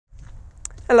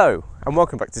Hello and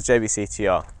welcome back to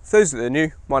JBCTR. For those that are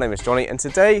new, my name is Johnny and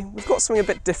today we've got something a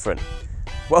bit different.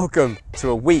 Welcome to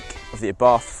a week of the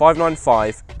ABARTH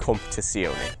 595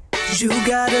 Competizione. You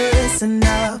gotta listen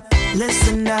up,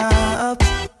 listen up.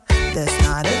 There's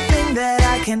not a thing that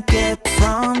I can't get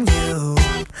from you.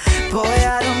 Boy,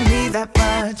 I don't need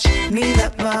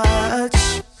that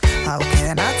much. How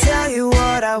can I tell you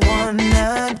what I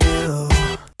wanna do?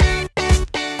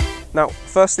 Now,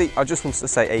 firstly, I just wanted to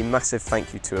say a massive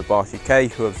thank you to ABARTH UK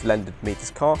who have lended me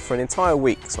this car for an entire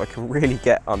week so I can really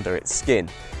get under its skin.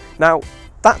 Now,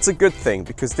 that's a good thing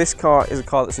because this car is a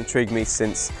car that's intrigued me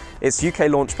since its UK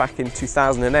launch back in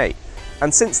 2008.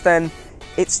 And since then,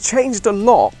 it's changed a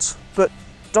lot, but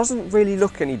doesn't really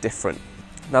look any different.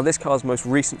 Now, this car's most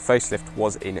recent facelift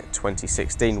was in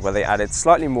 2016, where they added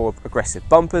slightly more aggressive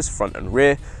bumpers, front and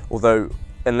rear, although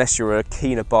unless you're a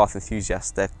keen ABARTH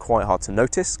enthusiast, they're quite hard to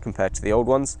notice compared to the old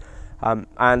ones.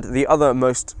 And the other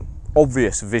most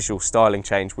obvious visual styling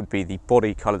change would be the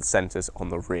body coloured centres on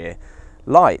the rear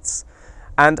lights.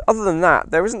 And other than that,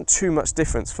 there isn't too much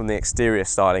difference from the exterior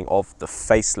styling of the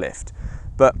facelift.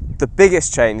 But the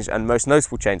biggest change and most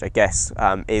notable change, I guess,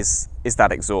 is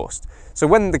that exhaust. So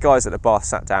when the guys at ABARTH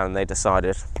sat down and they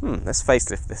decided, let's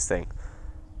facelift this thing,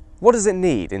 what does it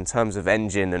need in terms of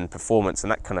engine and performance and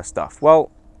that kind of stuff?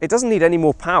 Well, it doesn't need any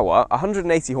more power.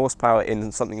 180 horsepower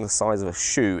in something the size of a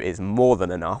shoe is more than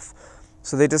enough.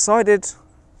 So they decided,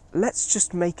 let's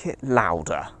just make it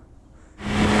louder.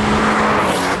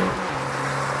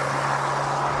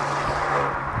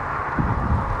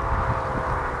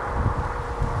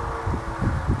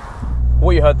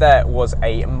 What you heard there was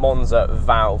a Monza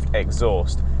valved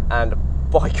exhaust, and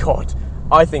by God,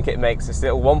 I think it makes this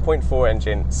little 1.4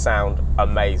 engine sound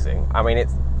amazing. I mean,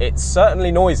 it's certainly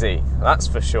noisy, that's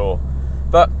for sure.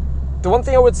 But the one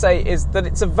thing I would say is that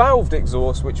it's a valved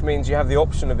exhaust, which means you have the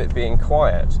option of it being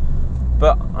quiet.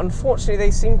 But unfortunately,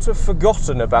 they seem to have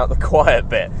forgotten about the quiet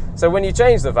bit. So when you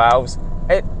change the valves,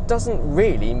 it doesn't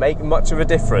really make much of a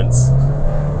difference.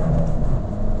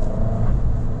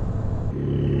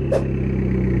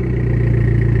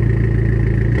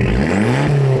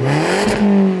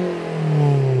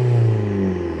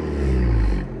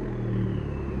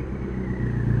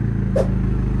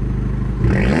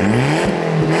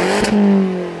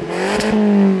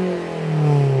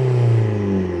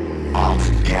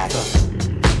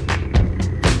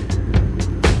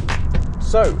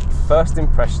 So, first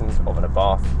impressions of an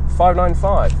ABARTH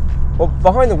 595. Well,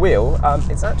 behind the wheel,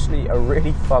 it's actually a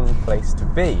really fun place to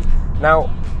be.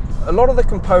 Now, a lot of the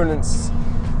components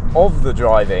of the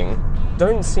driving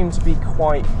don't seem to be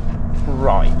quite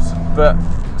right, but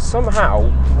somehow,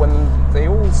 when they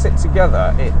all sit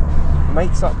together, it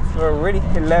makes up for a really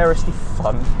hilariously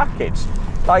fun package.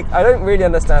 Like, I don't really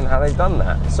understand how they've done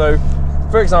that. So,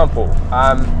 for example,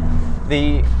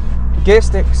 the gear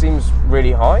stick seems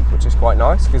really high, which is quite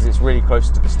nice because it's really close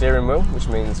to the steering wheel, which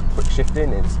means quick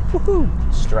shifting is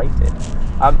straight in.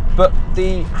 But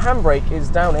the handbrake is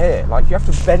down here, like you have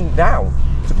to bend down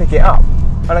to pick it up.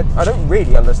 And I don't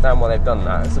really understand why they've done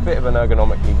that. It's a bit of an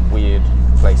ergonomically weird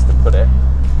place to put it.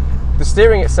 The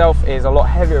steering itself is a lot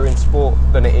heavier in sport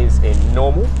than it is in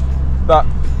normal, but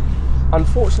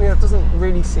unfortunately that doesn't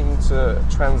really seem to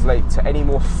translate to any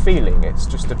more feeling. It's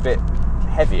just a bit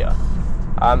heavier.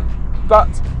 But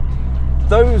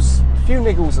those few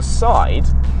niggles aside,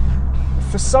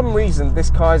 for some reason this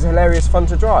car is hilarious fun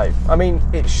to drive. I mean,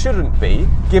 it shouldn't be,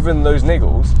 given those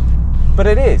niggles, but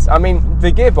it is. I mean,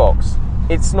 the gearbox,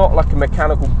 it's not like a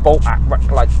mechanical bolt action,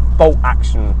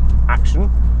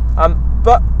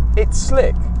 but it's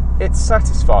slick, it's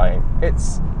satisfying.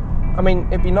 I mean,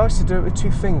 it'd be nice to do it with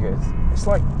 2 fingers. It's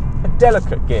like a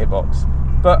delicate gearbox,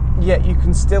 but yet you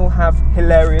can still have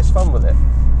hilarious fun with it.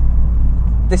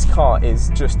 This car is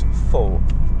just full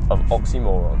of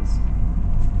oxymorons.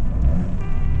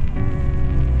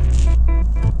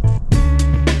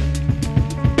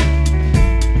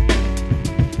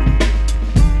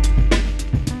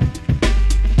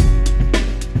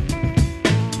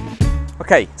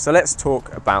 Okay, so let's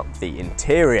talk about the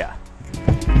interior.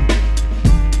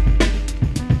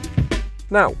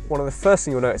 Now, one of the first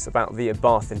things you'll notice about the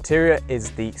ABARTH interior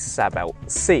is the Sabelt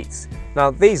seats.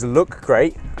 Now, these look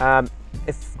great.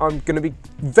 If I'm going to be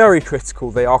very critical,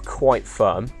 they are quite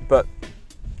firm, but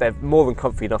they're more than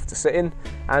comfy enough to sit in,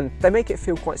 and they make it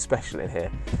feel quite special in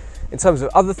here. In terms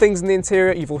of other things in the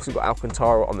interior, you've also got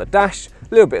Alcantara on the dash, a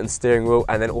little bit on the steering wheel,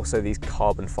 and then also these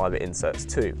carbon fibre inserts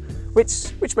too,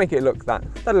 which make it look that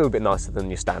little bit nicer than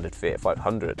your standard Fiat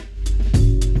 500.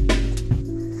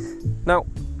 Now,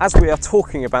 as we are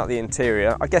talking about the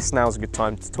interior, I guess now's a good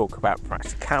time to talk about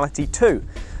practicality too.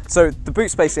 So the boot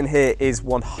space in here is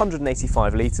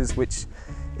 185 litres, which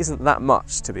isn't that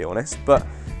much to be honest, but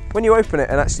when you open it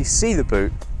and actually see the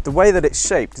boot, the way that it's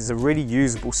shaped is a really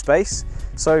usable space.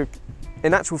 So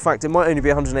in actual fact, it might only be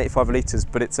 185 litres,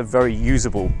 but it's a very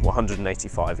usable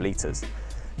 185 litres.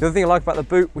 The other thing I like about the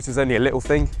boot, which is only a little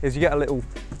thing, is you get a little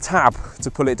tab to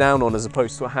pull it down on as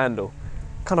opposed to a handle.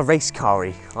 Kind of race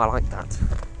car-y, I like that.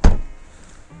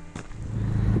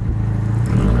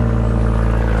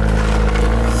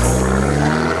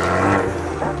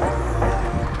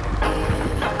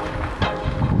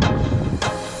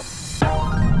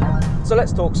 So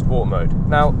let's talk sport mode.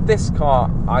 Now this car,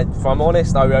 if I'm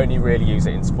honest, I only really use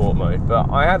it in sport mode, but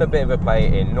I had a bit of a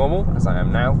play in normal, as I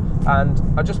am now, and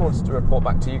I just wanted to report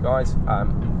back to you guys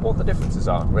what the differences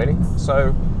are, really.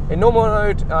 So in normal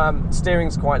mode,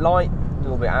 steering's quite light, a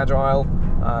little bit agile,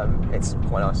 it's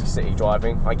quite nice for city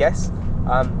driving, I guess.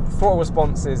 Throttle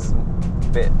response is a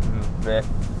bit meh,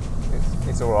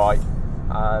 it's alright,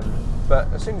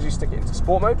 but as soon as you stick it into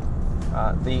sport mode,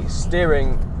 the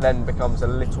steering then becomes a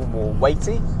little more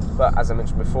weighty, but as I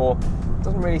mentioned before, it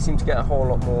doesn't really seem to get a whole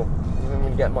lot more, you don't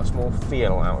really get much more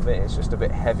feel out of it, it's just a bit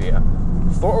heavier.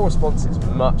 Throttle response is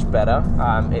much better,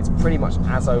 it's pretty much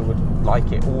as I would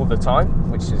like it all the time,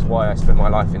 which is why I spend my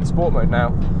life in sport mode now.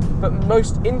 But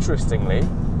most interestingly,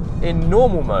 in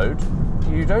normal mode,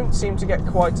 you don't seem to get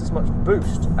quite as much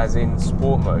boost as in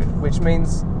sport mode, which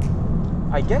means,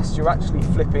 I guess you're actually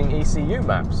flipping ECU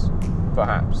maps,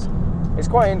 perhaps. It's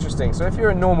quite interesting. So if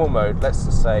you're in normal mode, let's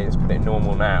just say, let's put it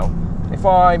normal now. If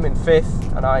I'm in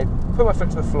 5th and I put my foot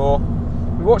to the floor,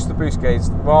 we watch the boost gauge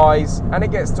rise and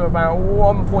it gets to about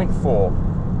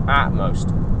 1.4 at most,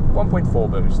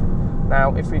 1.4 boost.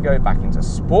 Now, if we go back into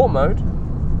sport mode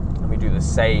and we do the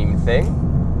same thing,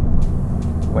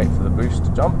 wait for the boost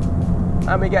to jump,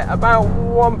 and we get about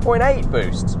 1.8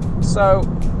 boost. So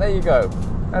there you go.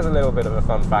 There's a little bit of a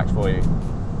fun fact for you.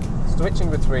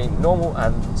 Switching between normal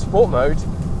and sport mode,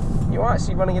 you're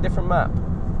actually running a different map.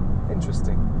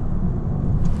 Interesting.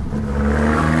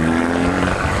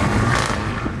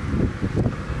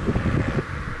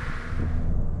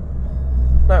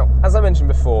 Now, as I mentioned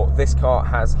before, this car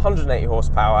has 180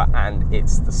 horsepower and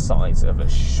it's the size of a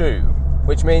shoe,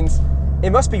 which means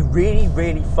it must be really,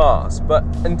 really fast. But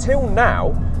until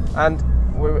now, and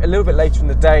we're a little bit later in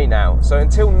the day now, so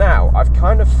until now, I've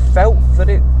kind of felt that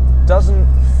it doesn't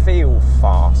feel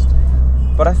fast,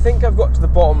 but I think I've got to the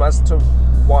bottom as to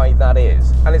why that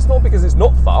is. And it's not because it's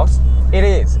not fast, it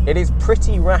is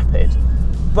pretty rapid,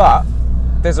 but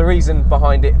there's a reason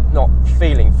behind it not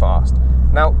feeling fast.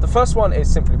 Now, the first one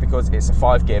is simply because it's a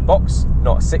 5-gear box,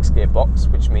 not a 6-gear box,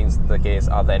 which means the gears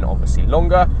are then obviously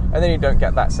longer, and then you don't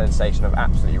get that sensation of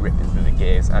absolutely ripping through the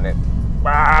gears and it,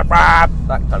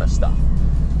 that kind of stuff.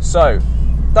 So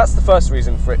that's the first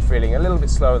reason for it feeling a little bit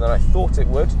slower than I thought it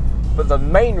would. But the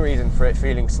main reason for it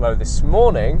feeling slow this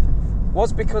morning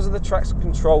was because of the traction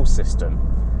control system.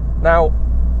 Now,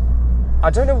 I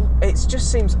don't know, it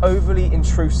just seems overly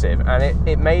intrusive and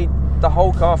it made the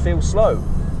whole car feel slow.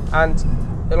 And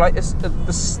like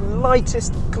the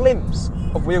slightest glimpse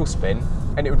of wheel spin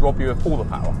and it would rob you of all the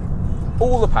power.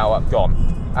 All the power gone.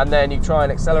 And then you try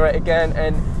and accelerate again,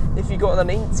 and if you got an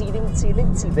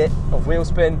incy bit of wheel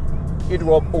spin, you'd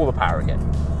rob all the power again.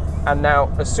 And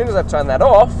now, as soon as I've turned that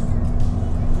off,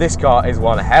 this car is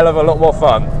one hell of a lot more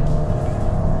fun.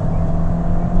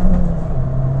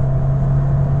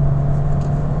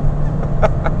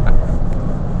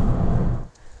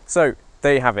 So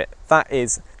there you have it. That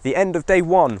is the end of day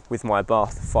one with my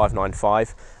Abarth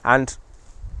 595, and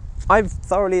I've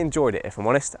thoroughly enjoyed it, if I'm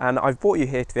honest, and I've brought you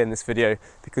here to the end of this video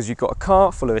because you've got a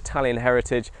car full of Italian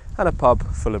heritage and a pub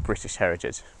full of British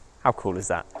heritage. How cool is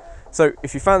that? So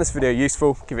if you found this video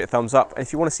useful, give it a thumbs up, and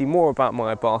if you want to see more about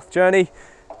my Abarth journey,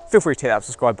 feel free to hit that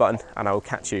subscribe button, and I will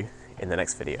catch you in the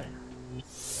next video.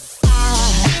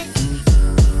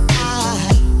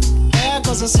 There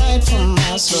goes a sight from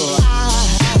my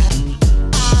soul.